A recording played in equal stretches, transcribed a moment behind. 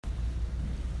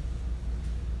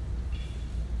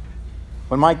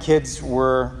When my kids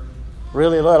were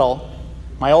really little,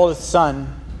 my oldest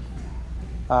son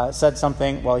said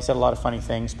something. Well, he said a lot of funny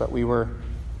things, but we were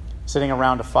sitting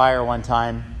around a fire one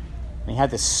time, and he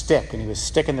had this stick, and he was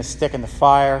sticking the stick in the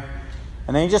fire,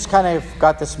 and then he just kind of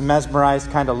got this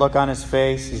mesmerized kind of look on his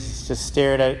face. He just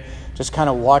stared at it, just kind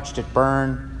of watched it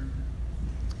burn.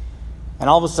 And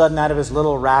all of a sudden, out of his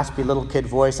little raspy little kid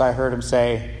voice, I heard him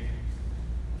say,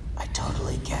 "I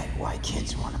totally get why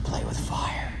kids want to play with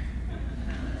fire."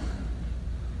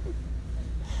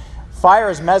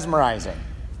 Fire is mesmerizing.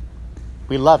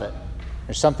 We love it.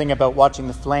 There's something about watching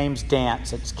the flames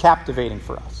dance. It's captivating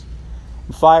for us.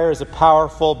 And fire is a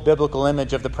powerful biblical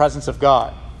image of the presence of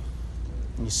God.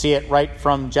 And you see it right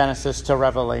from Genesis to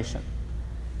Revelation.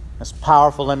 This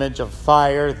powerful image of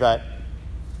fire that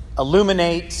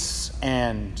illuminates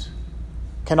and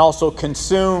can also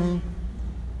consume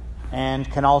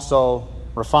and can also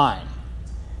refine.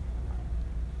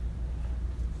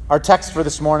 Our text for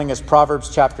this morning is Proverbs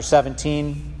chapter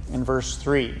 17 and verse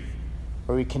 3,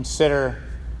 where we consider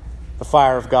the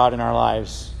fire of God in our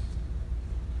lives.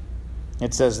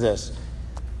 It says this: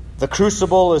 "The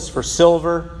crucible is for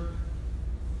silver,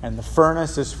 and the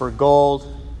furnace is for gold,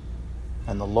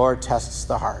 and the Lord tests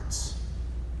the hearts."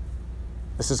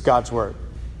 This is God's word.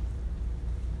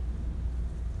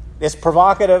 This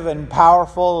provocative and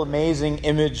powerful, amazing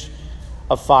image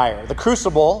of fire. The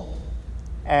crucible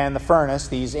and the furnace,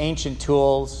 these ancient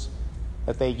tools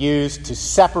that they used to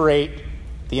separate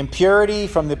the impurity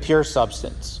from the pure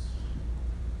substance.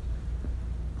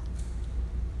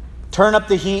 Turn up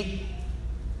the heat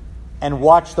and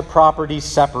watch the properties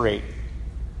separate.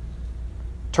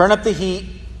 Turn up the heat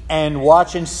and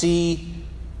watch and see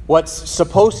what's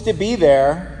supposed to be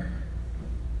there,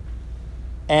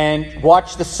 and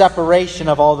watch the separation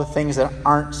of all the things that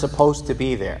aren't supposed to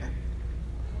be there.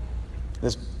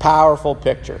 This powerful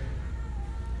picture.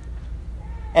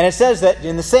 And it says that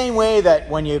in the same way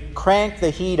that when you crank the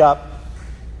heat up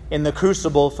in the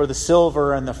crucible for the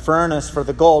silver and the furnace for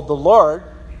the gold, the Lord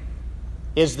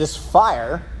is this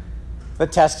fire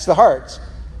that tests the hearts.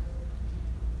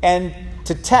 And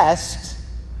to test,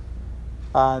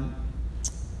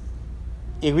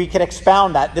 we could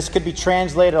expound that. This could be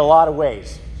translated a lot of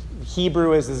ways.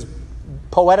 Hebrew is this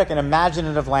poetic and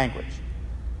imaginative language.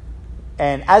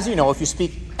 And as you know, if you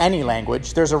speak any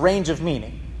language, there's a range of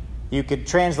meaning. You could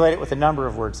translate it with a number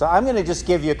of words. So I'm going to just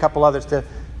give you a couple others to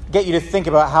get you to think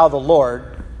about how the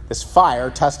Lord, this fire,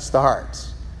 tests the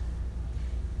hearts.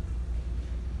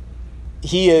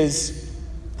 He is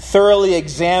thoroughly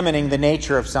examining the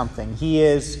nature of something. He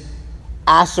is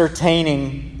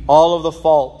ascertaining all of the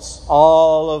faults,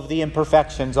 all of the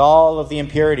imperfections, all of the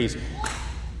impurities.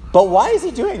 But why is he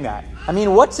doing that? I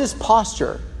mean, what's his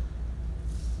posture?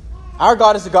 Our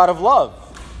God is a God of love.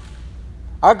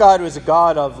 Our God was a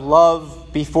God of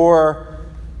love before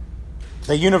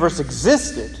the universe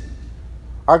existed.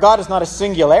 Our God is not a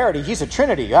singularity. He's a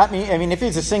trinity. I mean, if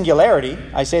he's a singularity,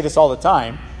 I say this all the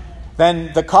time,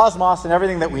 then the cosmos and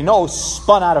everything that we know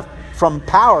spun from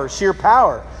power, sheer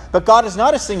power. But God is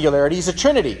not a singularity. He's a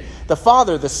trinity. The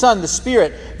Father, the Son, the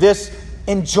Spirit, this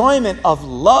enjoyment of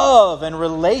love and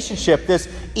relationship, this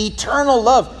eternal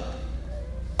love.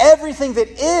 Everything that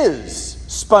is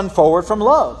spun forward from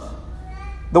love.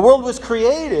 The world was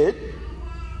created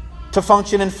to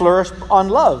function and flourish on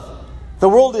love. The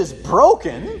world is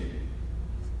broken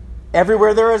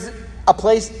everywhere there is a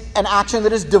place, an action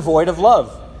that is devoid of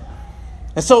love.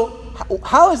 And so,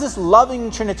 how is this loving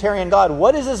Trinitarian God?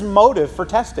 What is his motive for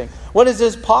testing? What is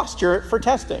his posture for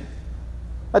testing?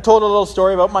 I told a little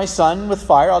story about my son with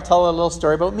fire. I'll tell a little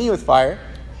story about me with fire.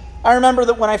 I remember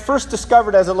that when I first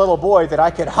discovered as a little boy that I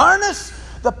could harness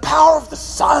the power of the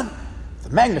sun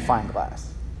with a magnifying glass.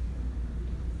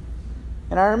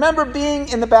 And I remember being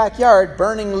in the backyard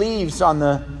burning leaves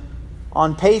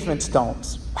on pavement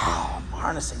stones. Wow, I'm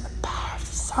harnessing the power of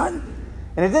the sun.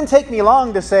 And it didn't take me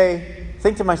long to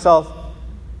think to myself,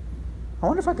 I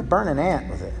wonder if I could burn an ant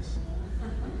with this.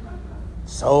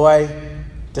 So I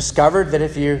discovered that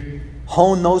if you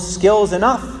hone those skills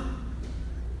enough,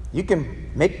 you can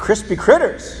make crispy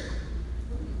critters.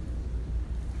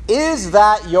 Is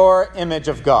that your image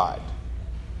of God?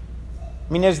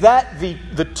 I mean, is that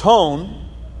the tone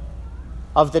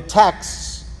of the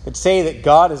texts that say that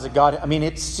God is a God? I mean,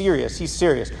 it's serious. He's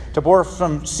serious. To borrow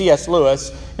from C.S.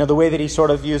 Lewis, the way that he sort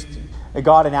of used a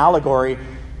God in allegory,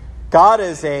 God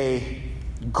is a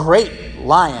great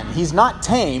lion. He's not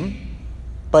tame,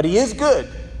 but he is good.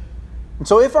 And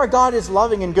so if our God is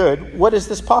loving and good, what is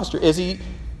this posture? Is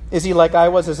he like I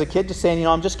was as a kid, just saying,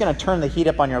 I'm just going to turn the heat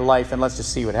up on your life and let's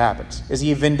just see what happens? Is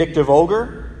he a vindictive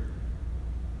ogre?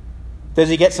 Does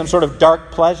he get some sort of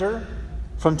dark pleasure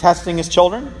from testing his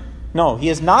children? No, he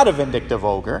is not a vindictive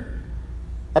ogre.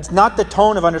 That's not the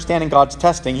tone of understanding God's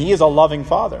testing. He is a loving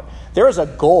Father. There is a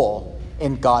goal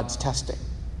in God's testing.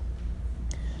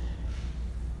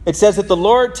 It says that the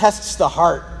Lord tests the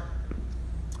heart.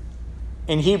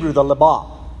 In Hebrew, the labah,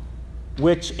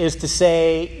 which is to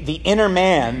say the inner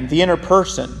man, the inner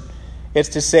person. It's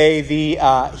to say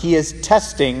he is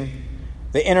testing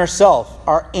the inner self,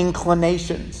 our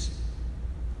inclinations.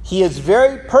 He is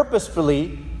very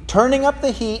purposefully turning up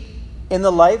the heat in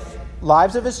the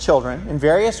lives of his children in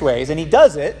various ways, and he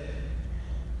does it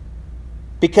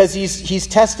because he's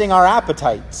testing our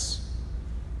appetites,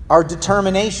 our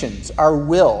determinations, our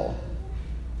will.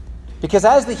 Because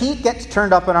as the heat gets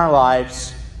turned up in our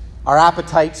lives, our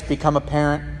appetites become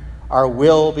apparent, our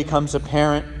will becomes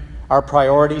apparent, our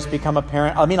priorities become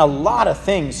apparent. I mean, a lot of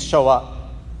things show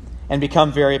up and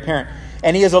become very apparent.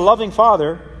 And he is a loving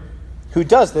Father who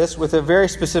does this with a very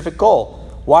specific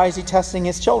goal. Why is he testing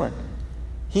his children?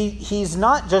 He's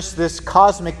not just this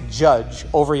cosmic judge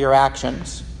over your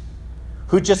actions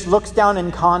who just looks down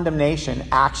in condemnation,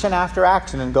 action after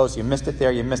action, and goes, you missed it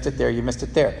there, you missed it there, you missed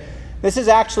it there. This is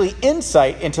actually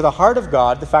insight into the heart of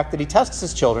God, the fact that he tests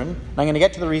his children. And I'm going to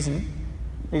get to the reason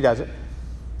he does it.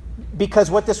 Because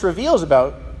what this reveals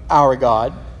about our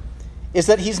God is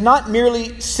that he's not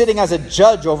merely sitting as a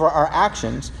judge over our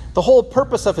actions. The whole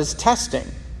purpose of his testing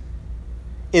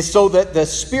is so that the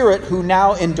Spirit who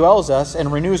now indwells us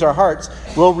and renews our hearts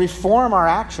will reform our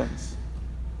actions.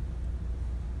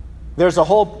 There's a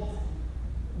whole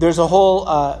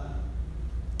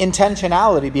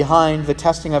intentionality behind the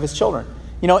testing of his children.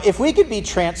 You know, if we could be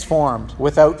transformed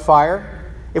without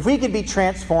fire, if we could be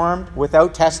transformed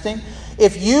without testing,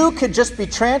 if you could just be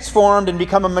transformed and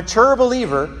become a mature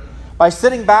believer by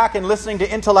sitting back and listening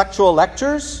to intellectual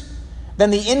lectures, then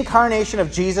the incarnation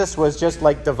of Jesus was just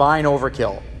like divine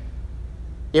overkill,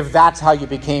 if that's how you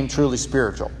became truly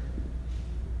spiritual.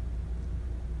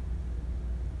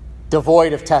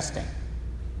 Devoid of testing.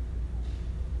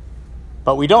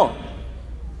 But we don't.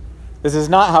 This is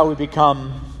not how we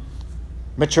become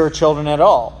mature children at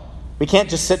all. We can't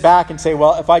just sit back and say,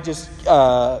 well, if I just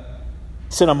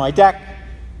sit on my deck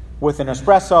with an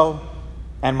espresso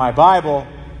and my Bible,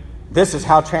 this is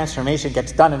how transformation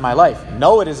gets done in my life.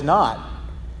 No, it is not.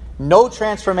 No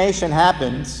transformation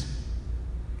happens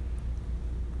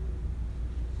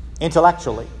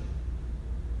intellectually.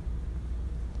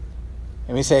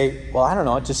 And we say, well, I don't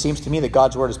know, it just seems to me that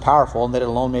God's Word is powerful and that it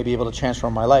alone may be able to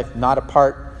transform my life, not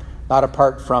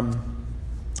apart from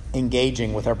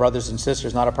engaging with our brothers and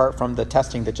sisters, not apart from the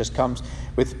testing that just comes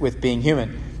with being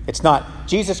human. It's not.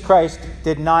 Jesus Christ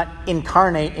did not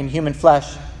incarnate in human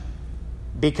flesh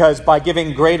because by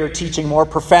giving greater teaching, more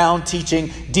profound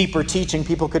teaching, deeper teaching,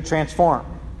 people could transform.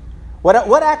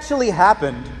 What actually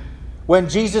happened when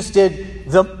Jesus did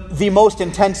the most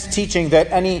intense teaching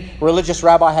that any religious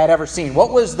rabbi had ever seen?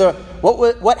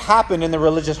 What happened in the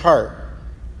religious heart?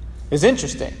 It's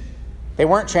interesting. They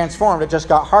weren't transformed, it just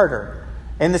got harder.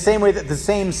 In the same way that the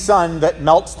same sun that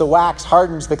melts the wax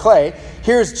hardens the clay,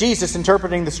 here's Jesus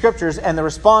interpreting the scriptures, and the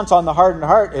response on the hardened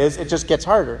heart is, it just gets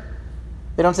harder.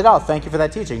 They don't say, oh, thank you for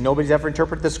that teaching. Nobody's ever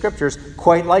interpreted the scriptures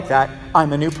quite like that.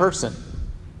 I'm a new person.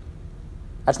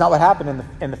 That's not what happened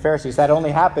in the Pharisees. That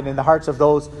only happened in the hearts of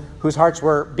those whose hearts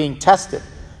were being tested,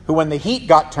 who when the heat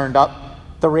got turned up,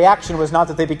 the reaction was not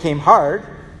that they became hard.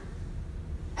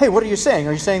 Hey, what are you saying?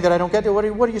 Are you saying that I don't get it? What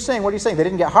are you saying? What are you saying? They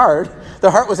didn't get hard.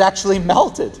 Their heart was actually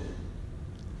melted.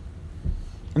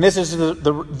 And this is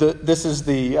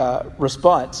the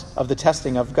response of the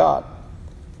testing of God.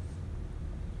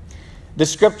 The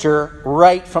scripture,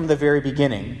 right from the very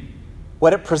beginning,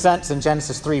 what it presents in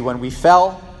Genesis 3, when we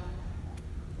fell,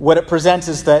 what it presents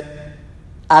is that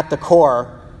at the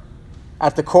core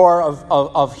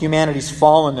of humanity's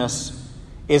fallenness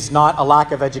is not a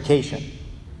lack of education.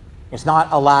 It's not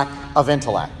a lack of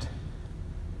intellect.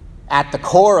 At the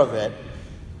core of it,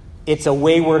 it's a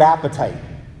wayward appetite.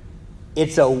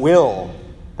 It's a will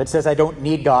that says, I don't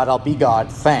need God, I'll be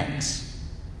God, thanks.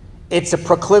 It's a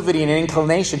proclivity and an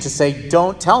inclination to say,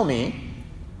 don't tell me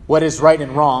what is right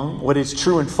and wrong, what is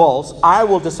true and false. I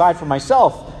will decide for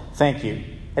myself, thank you.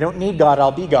 I don't need God,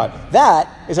 I'll be God. That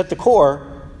is at the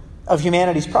core of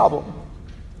humanity's problem.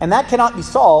 And that cannot be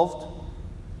solved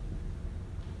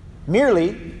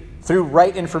merely through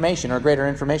right information or greater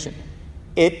information.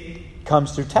 It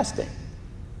comes through testing.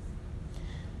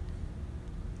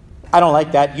 I don't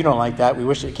like that. You don't like that. We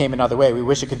wish it came another way. We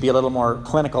wish it could be a little more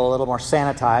clinical, a little more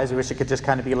sanitized. We wish it could just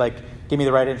kind of be like, give me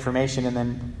the right information and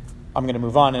then I'm going to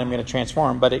move on and I'm going to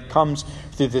transform. But it comes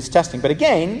through this testing. But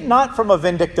again, not from a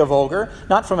vindictive ogre,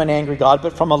 not from an angry God,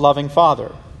 but from a loving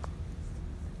Father.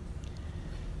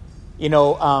 You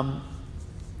know,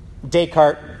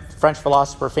 Descartes, French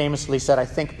philosopher, famously said, "I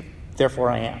think, therefore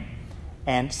I am."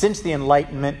 And since the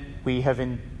Enlightenment, we have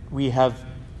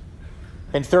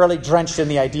been thoroughly drenched in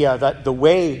the idea that the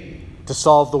way to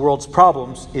solve the world's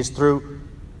problems is through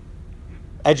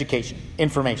education,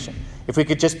 information. If we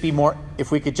could just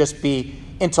be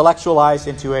intellectualized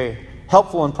into a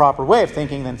helpful and proper way of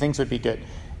thinking, then things would be good.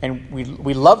 And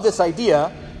we love this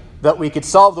idea that we could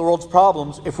solve the world's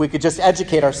problems if we could just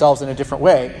educate ourselves in a different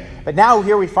way. But now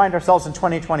here we find ourselves in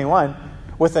 2021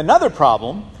 with another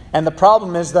problem, and the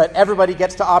problem is that everybody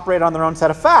gets to operate on their own set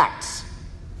of facts.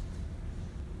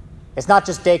 It's not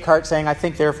just Descartes saying, "I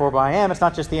think, therefore I am." It's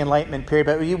not just the Enlightenment period,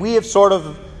 but we have sort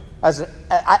of,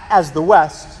 as the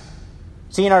West,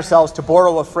 seen ourselves, to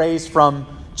borrow a phrase from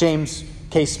James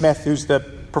K. Smith, who's the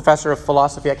professor of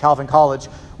philosophy at Calvin College,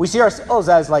 we see ourselves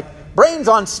as like brains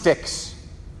on sticks.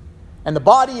 And the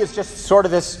body is just sort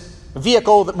of this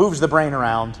vehicle that moves the brain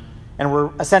around, and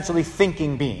we're essentially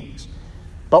thinking beings.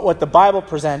 But what the Bible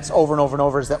presents over and over and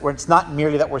over is that it's not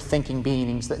merely that we're thinking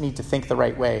beings that need to think the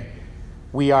right way.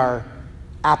 We are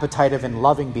appetitive and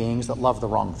loving beings that love the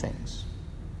wrong things.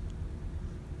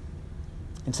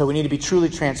 And so we need to be truly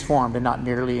transformed and not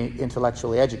merely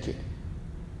intellectually educated.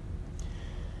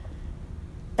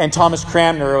 And Thomas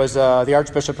Cranmer was the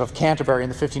Archbishop of Canterbury in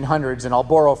the 1500s, and I'll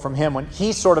borrow from him, when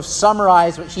he sort of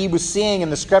summarized what he was seeing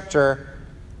in the Scripture,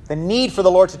 the need for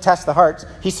the Lord to test the hearts.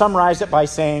 He summarized it by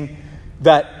saying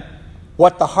that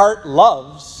what the heart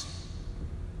loves,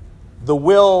 the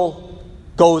will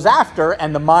goes after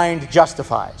and the mind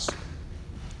justifies.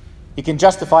 You can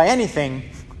justify anything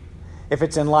if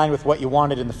it's in line with what you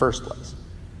wanted in the first place.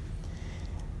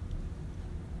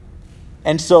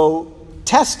 And so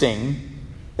testing,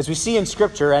 as we see in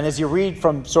Scripture, and as you read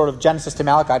from sort of Genesis to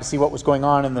Malachi to see what was going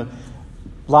on in the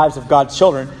lives of God's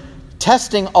children,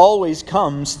 testing always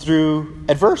comes through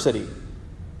adversity.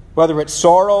 Whether it's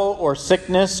sorrow or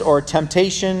sickness or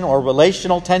temptation or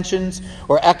relational tensions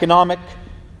or economic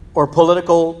or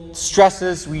political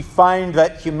stresses, we find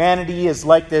that humanity is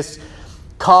like this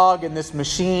cog in this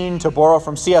machine, to borrow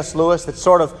from C.S. Lewis, that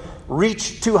sort of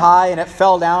reached too high and it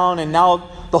fell down, and now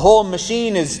the whole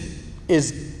machine is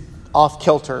off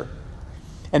kilter.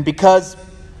 And because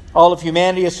all of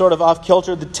humanity is sort of off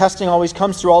kilter, the testing always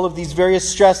comes through all of these various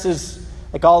stresses,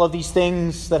 like all of these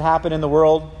things that happen in the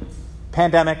world,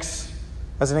 pandemics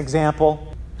as an example.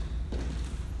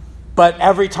 But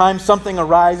every time something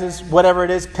arises, whatever it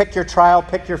is, pick your trial,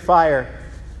 pick your fire.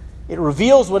 It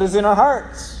reveals what is in our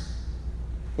hearts.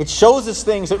 It shows us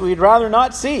things that we'd rather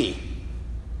not see.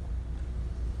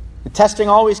 The testing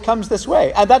always comes this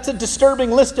way. And that's a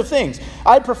disturbing list of things.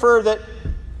 I'd prefer that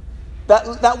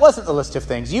wasn't the list of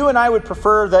things. You and I would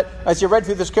prefer that, as you read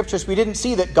through the Scriptures, we didn't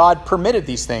see that God permitted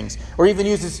these things, or even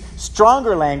uses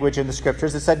stronger language in the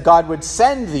Scriptures that said God would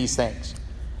send these things.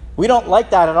 We don't like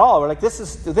that at all. We're like, this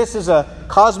is a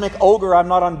cosmic ogre I'm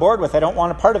not on board with. I don't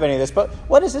want a part of any of this. But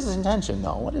what is his intention,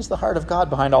 though? What is the heart of God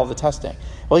behind all the testing?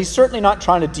 Well, he's certainly not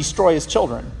trying to destroy his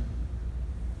children.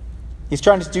 He's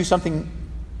trying to do something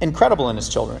incredible in his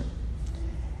children.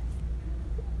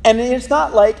 And it's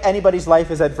not like anybody's life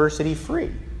is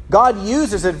adversity-free. God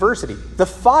uses adversity. The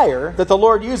fire that the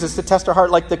Lord uses to test our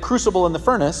heart, like the crucible in the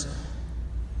furnace,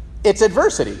 it's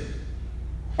adversity.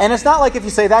 And it's not like if you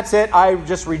say, that's it, I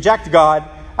just reject God,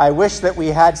 I wish that we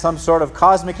had some sort of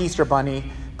cosmic Easter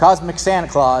bunny, cosmic Santa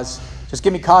Claus, just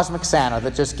give me cosmic Santa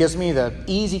that just gives me the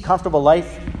easy, comfortable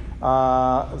life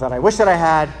that I wish that I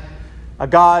had. A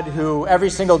God who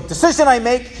every single decision I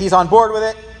make, he's on board with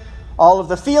it. All of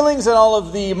the feelings and all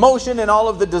of the emotion and all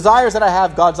of the desires that I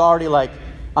have, God's already like,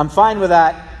 I'm fine with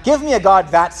that. Give me a God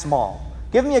that small.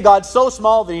 Give me a God so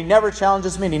small that he never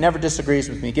challenges me and he never disagrees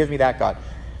with me. Give me that God.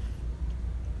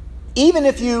 Even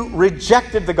if you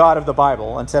rejected the God of the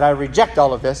Bible and said, I reject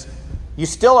all of this, you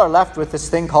still are left with this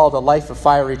thing called a life of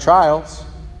fiery trials.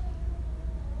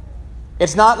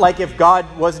 It's not like if God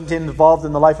wasn't involved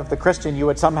in the life of the Christian, you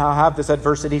would somehow have this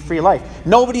adversity-free life.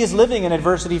 Nobody is living an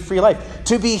adversity-free life.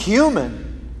 To be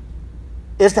human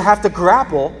is to have to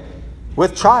grapple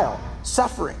with trial,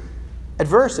 suffering,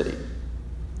 adversity.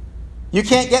 You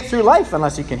can't get through life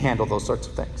unless you can handle those sorts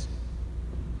of things.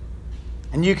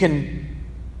 And you can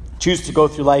choose to go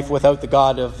through life without the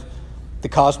God of the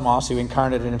cosmos who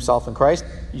incarnated himself in Christ.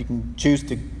 You can choose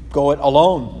to go it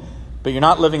alone, but you're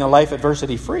not living a life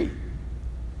adversity-free.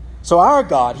 So our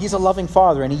God, he's a loving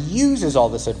Father, and he uses all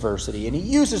this adversity, and he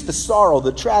uses the sorrow,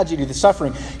 the tragedy, the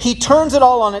suffering. He turns it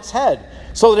all on its head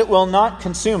so that it will not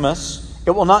consume us.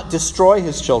 It will not destroy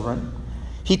his children.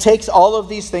 He takes all of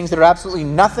these things that are absolutely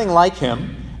nothing like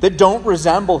him, that don't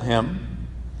resemble him,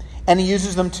 and he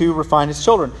uses them to refine his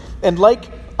children. And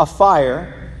like a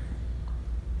fire,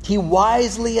 he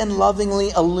wisely and lovingly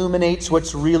illuminates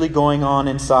what's really going on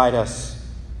inside us.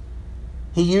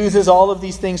 He uses all of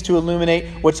these things to illuminate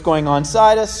what's going on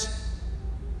inside us.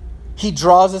 He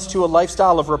draws us to a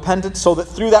lifestyle of repentance so that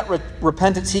through that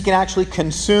repentance he can actually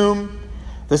consume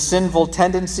the sinful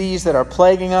tendencies that are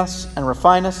plaguing us and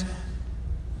refine us.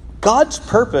 God's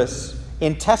purpose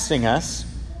in testing us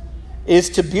is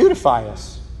to beautify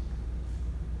us.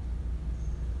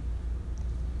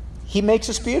 He makes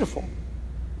us beautiful.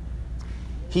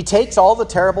 He takes all the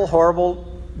terrible,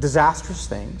 horrible, disastrous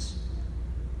things,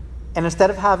 and instead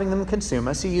of having them consume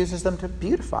us, he uses them to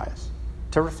beautify us,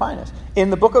 to refine us. In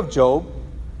the book of Job,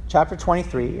 chapter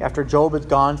 23, after Job has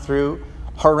gone through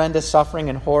horrendous suffering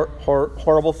and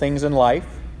horrible things in life,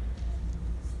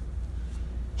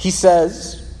 he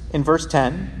says in verse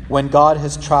 10, "When God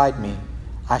has tried me,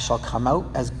 I shall come out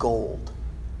as gold."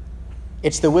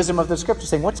 It's the wisdom of the Scripture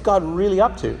saying, what's God really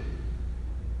up to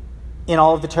in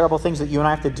all of the terrible things that you and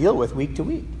I have to deal with week to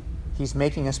week? He's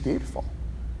making us beautiful.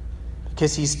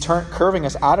 Because he's curving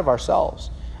us out of ourselves,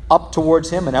 up towards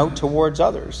him and out towards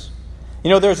others. You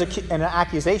know, there's an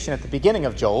accusation at the beginning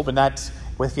of Job, and that's,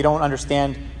 if you don't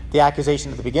understand the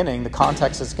accusation at the beginning, the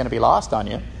context is going to be lost on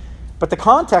you. But the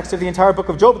context of the entire book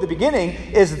of Job at the beginning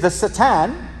is the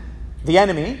Satan, the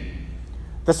enemy.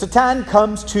 The Satan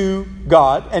comes to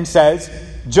God and says,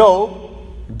 Job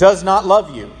does not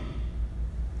love you.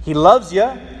 He loves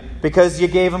you because you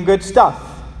gave him good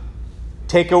stuff.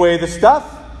 Take away the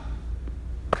stuff,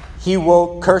 he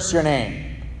will curse your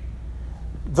name.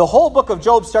 The whole book of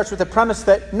Job starts with the premise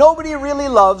that nobody really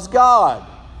loves God.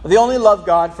 They only love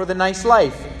God for the nice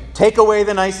life. Take away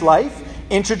the nice life,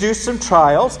 introduce some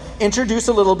trials, introduce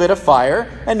a little bit of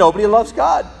fire, and nobody loves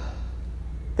God.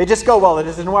 They just go, well,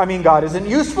 God isn't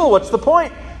useful. What's the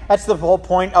point? That's the whole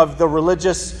point of the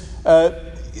religious,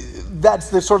 that's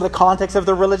the sort of the context of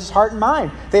the religious heart and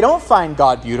mind. They don't find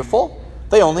God beautiful.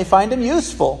 They only find him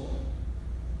useful.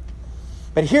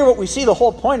 But here what we see, the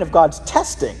whole point of God's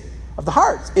testing of the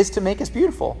hearts is to make us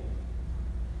beautiful.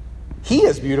 He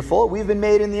is beautiful. We've been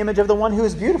made in the image of the one who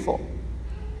is beautiful.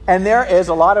 And there is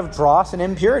a lot of dross and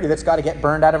impurity that's got to get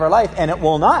burned out of our life. And it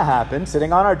will not happen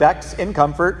sitting on our decks in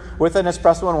comfort with an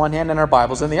espresso in one hand and our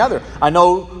Bibles in the other. I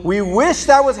know we wish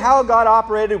that was how God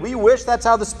operated. We wish that's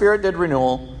how the Spirit did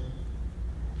renewal.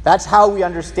 That's how we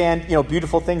understand,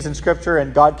 beautiful things in Scripture,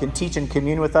 and God can teach and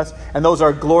commune with us. And those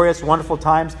are glorious, wonderful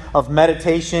times of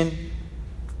meditation.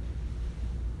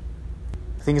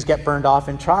 Things get burned off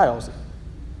in trials.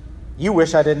 You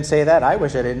wish I didn't say that. I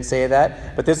wish I didn't say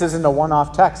that. But this isn't a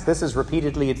one-off text. This is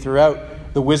repeatedly throughout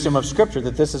the wisdom of Scripture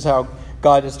that this is how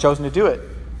God has chosen to do it.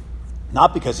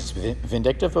 Not because it's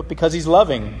vindictive, but because he's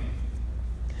loving.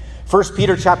 1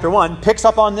 Peter chapter 1 picks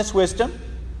up on this wisdom.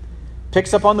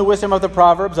 Picks up on the wisdom of the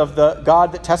Proverbs, of the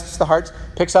God that tests the hearts,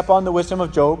 picks up on the wisdom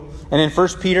of Job. And in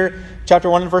 1 Peter chapter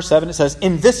 1 and verse 7, it says,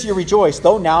 "In this you rejoice,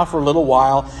 though now for a little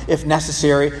while, if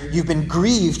necessary, you've been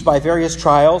grieved by various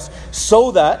trials,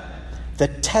 so that the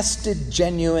tested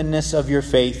genuineness of your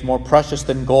faith, more precious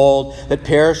than gold, that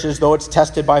perishes though it's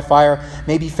tested by fire,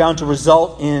 may be found to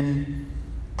result in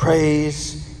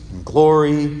praise and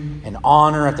glory and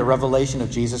honor at the revelation of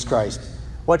Jesus Christ."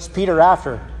 What's Peter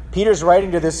after? Peter's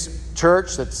writing to this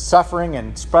church that's suffering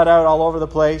and spread out all over the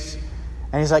place.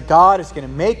 And he's like, God is going to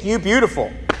make you beautiful.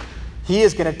 He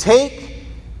is going to take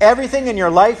everything in your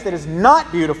life that is not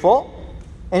beautiful,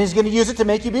 and he's going to use it to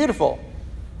make you beautiful.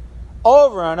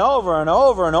 Over and over and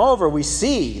over and over, we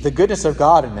see the goodness of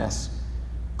God in this.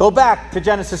 Go back to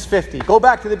Genesis 50. Go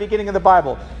back to the beginning of the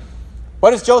Bible.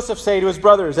 What does Joseph say to his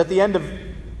brothers at the end of,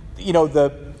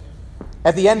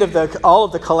 all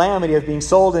of the calamity of being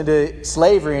sold into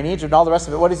slavery in Egypt and all the rest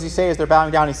of it? What does he say as they're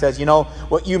bowing down? He says,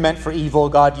 what you meant for evil,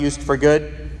 God used for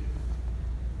good.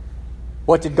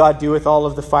 What did God do with all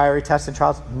of the fiery tests and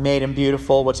trials? Made him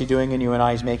beautiful. What's he doing in you and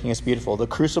I? He's making us beautiful. The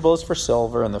crucible is for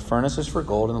silver and the furnace is for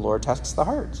gold, and the Lord tests the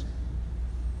hearts.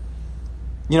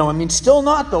 Still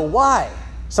not though. Why?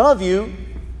 Some of you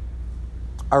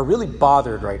are really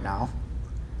bothered right now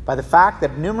by the fact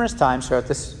that numerous times throughout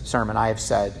this sermon I have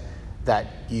said that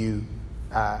you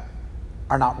are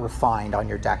not refined on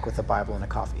your deck with a Bible and a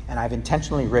coffee. And I've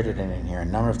intentionally written it in here a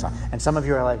number of times. And some of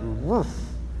you are like, woof.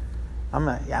 Some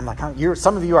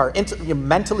of you are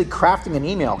mentally crafting an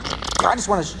email. I just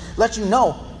want to let you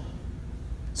know.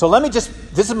 So this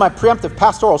is my preemptive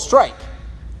pastoral strike.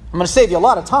 I'm going to save you a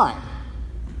lot of time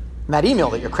in that email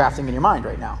that you're crafting in your mind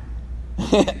right now.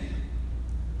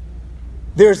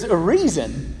 There's a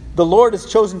reason the Lord has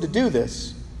chosen to do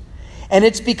this. And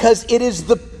it's because it is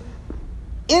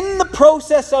in the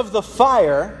process of the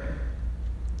fire,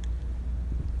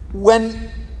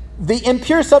 when the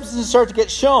impure substances start to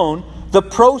get shown, the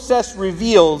process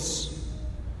reveals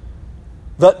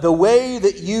the way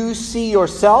that you see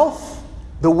yourself,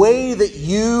 the way that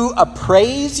you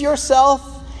appraise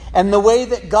yourself, and the way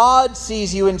that God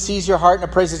sees you and sees your heart and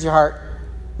appraises your heart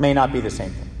may not be the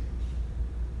same thing.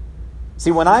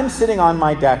 See, when I'm sitting on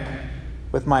my deck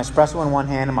with my espresso in one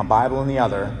hand and my Bible in the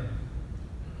other,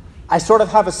 I sort of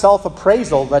have a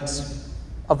self-appraisal that's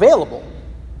available.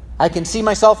 I can see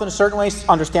myself in a certain way,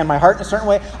 understand my heart in a certain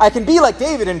way. I can be like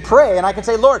David and pray, and I can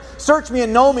say, Lord, search me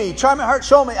and know me. Try my heart,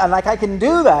 show me. And I can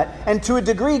do that. And to a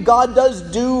degree, God does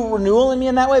do renewal in me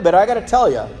in that way. But I got to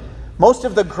tell you, most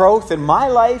of the growth in my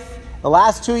life the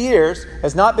last 2 years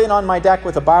has not been on my deck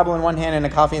with a Bible in one hand and a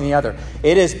coffee in the other.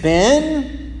 It has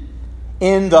been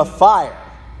in the fire.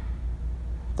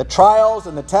 The trials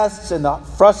and the tests and the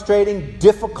frustrating,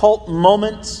 difficult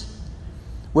moments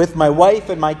with my wife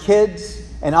and my kids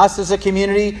and us as a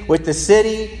community, with the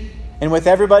city, and with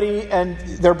everybody and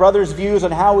their brothers' views on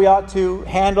how we ought to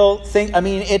handle things. I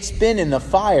mean, it's been in the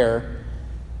fire,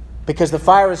 because the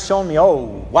fire has shown me,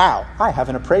 oh, wow, I have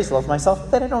an appraisal of myself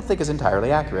that I don't think is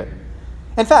entirely accurate.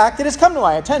 In fact, it has come to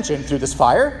my attention through this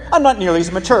fire, I'm not nearly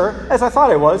as mature as I thought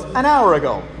I was an hour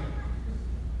ago.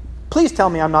 Please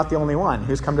tell me I'm not the only one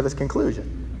who's come to this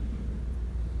conclusion.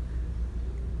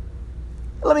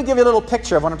 Let me give you a little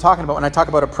picture of what I'm talking about when I talk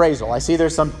about appraisal. I see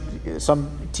there's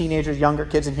some teenagers, younger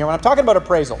kids in here. When I'm talking about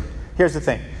appraisal, here's the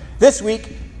thing. This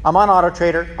week, I'm on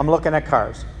AutoTrader. I'm looking at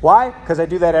cars. Why? Because I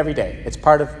do that every day. It's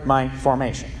part of my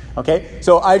formation. Okay?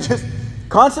 So I just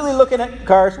constantly looking at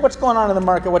cars. What's going on in the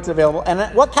market? What's available?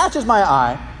 And what catches my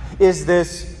eye is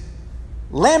this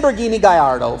Lamborghini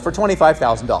Gallardo for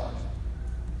 $25,000.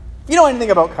 If you know anything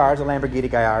about cars, a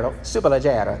Lamborghini Gallardo, super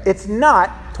leggero. It's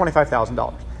not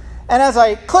 $25,000. And as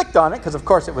I clicked on it, because of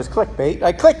course it was clickbait,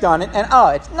 I clicked on it and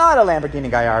it's not a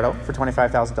Lamborghini Gallardo for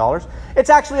 $25,000. It's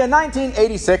actually a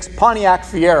 1986 Pontiac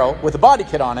Fiero with a body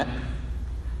kit on it.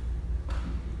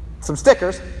 Some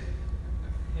stickers.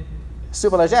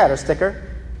 Super leggero sticker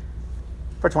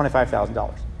for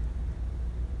 $25,000.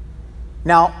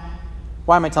 Now,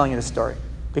 why am I telling you this story?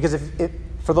 Because if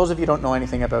for those of you who don't know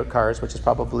anything about cars, which is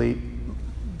probably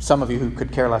some of you who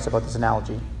could care less about this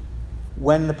analogy,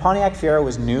 when the Pontiac Fiero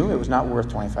was new, it was not worth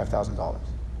 $25,000.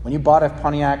 When you bought a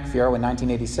Pontiac Fiero in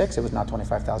 1986, it was not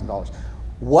 $25,000.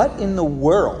 What in the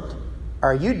world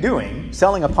are you doing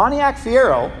selling a Pontiac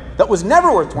Fiero that was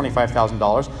never worth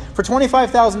 $25,000 for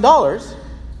 $25,000?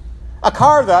 A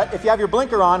car that, if you have your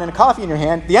blinker on and a coffee in your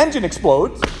hand, the engine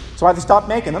explodes. That's why they stopped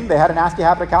making them. They had a nasty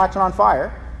habit of catching on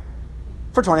fire.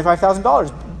 For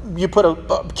 $25,000. You put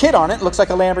a kit on it, looks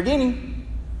like a Lamborghini.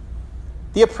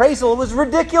 The appraisal was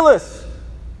ridiculous.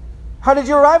 How did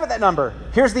you arrive at that number?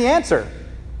 Here's the answer.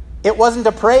 It wasn't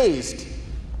appraised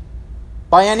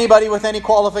by anybody with any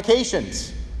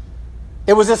qualifications.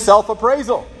 It was a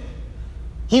self-appraisal.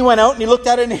 He went out and he looked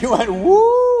at it and he went,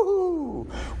 woo,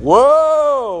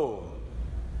 whoa.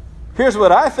 Here's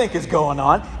what I think is going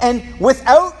on. And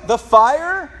without the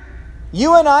fire,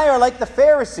 you and I are like the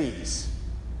Pharisees.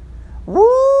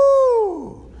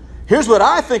 Woo! Here's what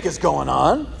I think is going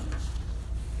on.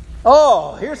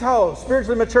 Oh, here's how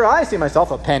spiritually mature I see myself.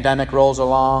 A pandemic rolls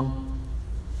along.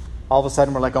 All of a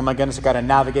sudden, we're like, oh my goodness, I've got to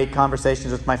navigate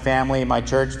conversations with my family, my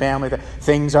church family.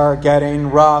 Things are getting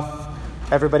rough.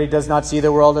 Everybody does not see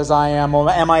the world as I am.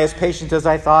 Am I as patient as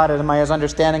I thought? Am I as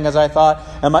understanding as I thought?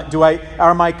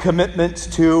 Are my commitments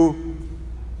to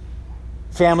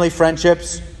family,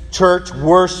 friendships, church,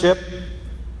 worship,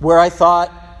 where I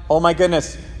thought, oh my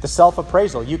goodness, the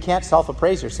self-appraisal. You can't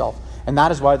self-appraise yourself. And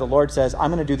that is why the Lord says, I'm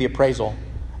going to do the appraisal.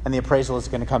 And the appraisal is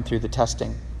going to come through the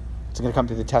testing. It's going to come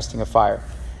through the testing of fire.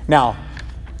 Now,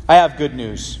 I have good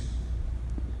news.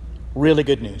 Really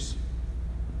good news.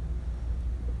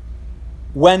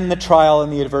 When the trial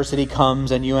and the adversity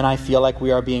comes and you and I feel like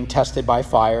we are being tested by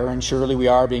fire, and surely we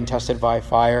are being tested by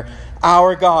fire,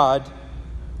 our God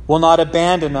will not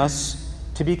abandon us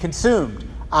to be consumed.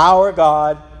 Our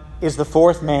God is the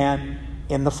fourth man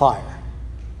in the fire.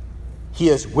 He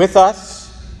is with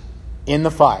us in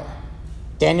the fire.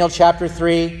 Daniel chapter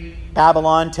 3,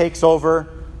 Babylon takes over.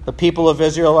 The people of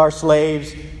Israel are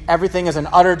slaves. Everything is an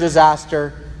utter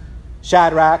disaster.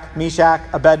 Shadrach, Meshach,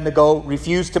 Abednego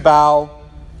refuse to bow.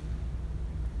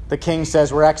 The king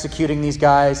says, we're executing these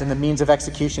guys, and the means of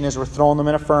execution is we're throwing them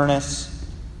in a furnace.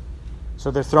 So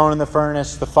they're thrown in the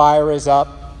furnace. The fire is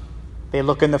up. They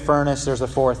look in the furnace. There's a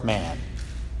fourth man.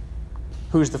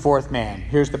 Who's the fourth man?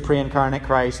 Here's the pre-incarnate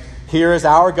Christ. Here is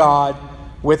our God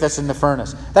with us in the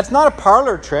furnace. That's not a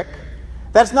parlor trick.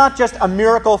 That's not just a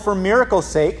miracle for miracle's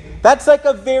sake. That's like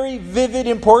a very vivid,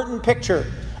 important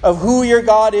picture of who your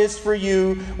God is for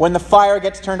you when the fire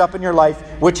gets turned up in your life,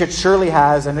 which it surely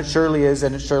has, and it surely is,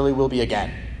 and it surely will be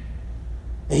again.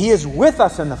 He is with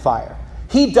us in the fire.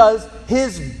 He does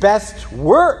his best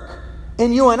work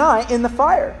in you and I in the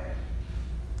fire.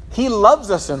 He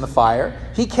loves us in the fire.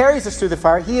 He carries us through the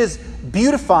fire. He is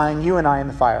beautifying you and I in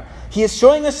the fire. He is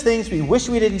showing us things we wish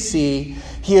we didn't see.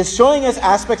 He is showing us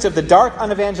aspects of the dark,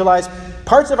 unevangelized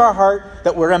parts of our heart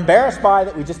that we're embarrassed by,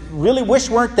 that we just really wish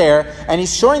weren't there. And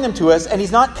he's showing them to us, and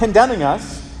he's not condemning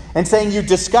us and saying, you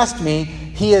disgust me.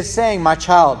 He is saying, my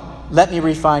child, let me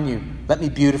refine you. Let me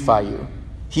beautify you.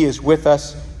 He is with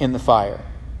us in the fire.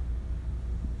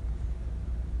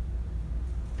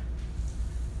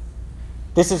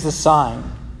 This is the sign,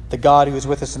 the God who is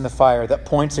with us in the fire, that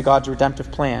points to God's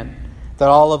redemptive plan, that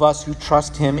all of us who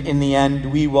trust him in the end,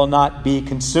 we will not be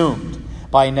consumed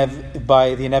by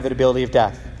the inevitability of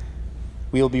death.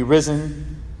 We will be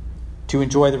risen to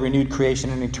enjoy the renewed creation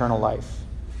and eternal life.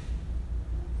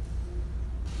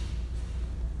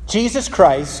 Jesus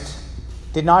Christ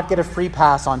did not get a free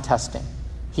pass on testing.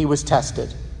 He was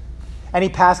tested. And he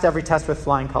passed every test with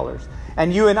flying colors.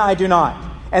 And you and I do not.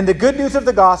 And the good news of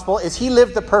the gospel is he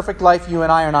lived the perfect life you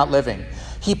and I are not living.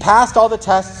 He passed all the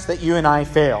tests that you and I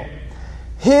fail.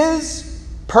 His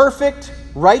perfect,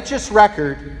 righteous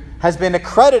record has been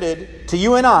accredited to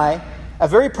you and I, a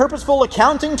very purposeful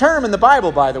accounting term in the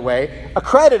Bible, by the way,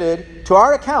 accredited to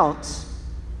our accounts.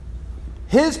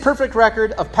 His perfect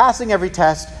record of passing every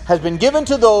test has been given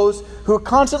to those who are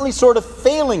constantly sort of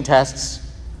failing tests,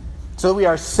 so that we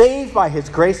are saved by his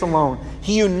grace alone.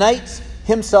 He unites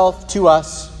himself to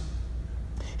us.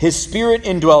 His Spirit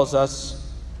indwells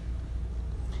us,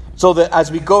 so that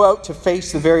as we go out to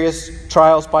face the various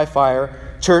trials by fire,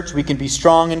 church, we can be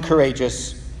strong and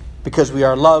courageous because we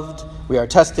are loved, we are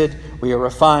tested, we are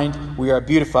refined, we are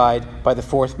beautified by the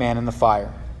fourth man in the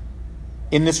fire.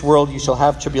 In this world you shall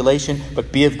have tribulation,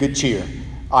 but be of good cheer.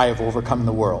 I have overcome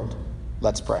the world.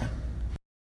 Let's pray.